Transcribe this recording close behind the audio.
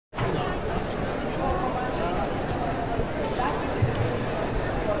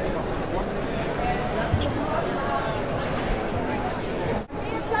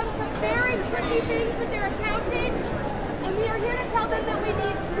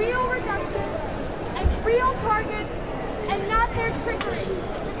targets and not their trickery.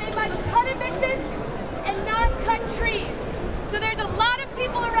 That they must cut emissions and not cut trees. So there's a lot of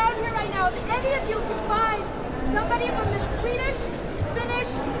people around here right now. If any of you can find somebody from the Swedish, Finnish,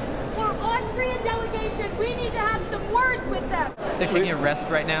 or Austrian delegation, we need to have some words with them. They're taking a rest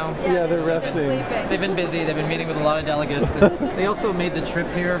right now. Yeah, they're resting. They're They've been busy. They've been meeting with a lot of delegates. They also made the trip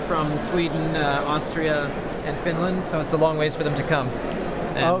here from Sweden, Austria, and Finland, so it's a long ways for them to come.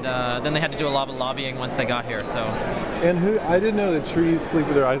 And then they had to do a lot of lobbying once they got here. So. And I didn't know that trees sleep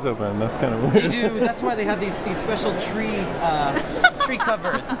with their eyes open. That's kind of weird. They do. That's why they have these special tree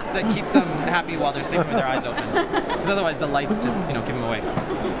covers that keep them happy while they're sleeping with their eyes open. Because otherwise the lights just give them away.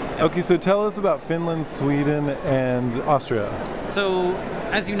 Yep. Okay, so tell us about Finland, Sweden, and Austria. So,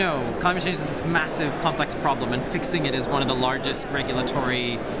 as you know, climate change is this massive, complex problem, and fixing it is one of the largest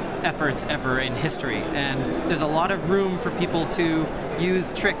regulatory efforts ever in history. And there's a lot of room for people to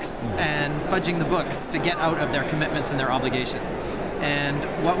use tricks and fudging the books to get out of their commitments and their obligations.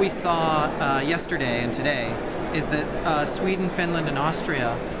 And what we saw yesterday and today is that Sweden, Finland, and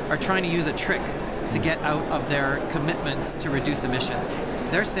Austria are trying to use a trick to get out of their commitments to reduce emissions.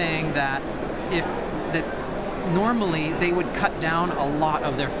 They're saying that normally they would cut down a lot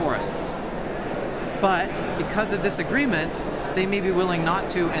of their forests. But because of this agreement, they may be willing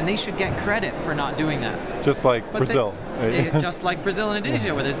not to, and they should get credit for not doing that. Just like Brazil. Just like Brazil and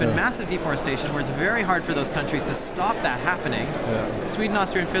Indonesia, where there's been massive deforestation, where it's very hard for those countries to stop that happening. Yeah. Sweden,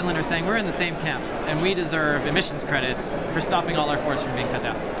 Austria, and Finland are saying we're in the same camp, and we deserve emissions credits for stopping all our forests from being cut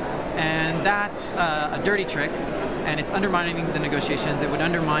down. And that's a dirty trick, and it's undermining the negotiations. It would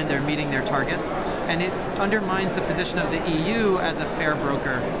undermine their meeting their targets, and it undermines the position of the EU as a fair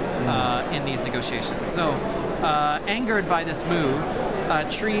broker in these negotiations. So, angered by this move,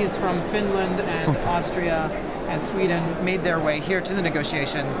 trees from Finland and Austria and Sweden made their way here to the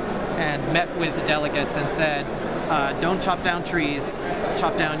negotiations and met with the delegates and said, don't chop down trees,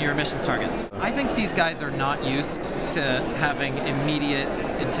 chop down your emissions targets. I think these guys are not used to having immediate,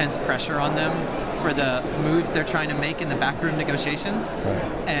 intense pressure on them for the moves they're trying to make in the backroom negotiations.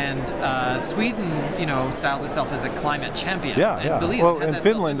 Right. And Sweden, styles itself as a climate champion. And believes and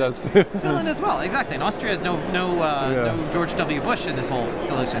Finland does. Finland as well, exactly. And Austria has no George W. Bush in this whole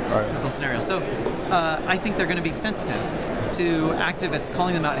solution, this whole scenario. So I think they're going to be sensitive to activists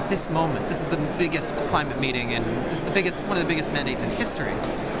calling them out at this moment. This is the biggest climate meeting, and this is one of the biggest mandates in history.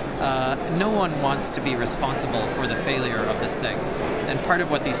 No one wants to be responsible for the failure of this thing. And part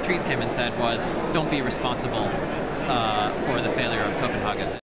of what these trees came and said was, don't be responsible for the failure of Copenhagen.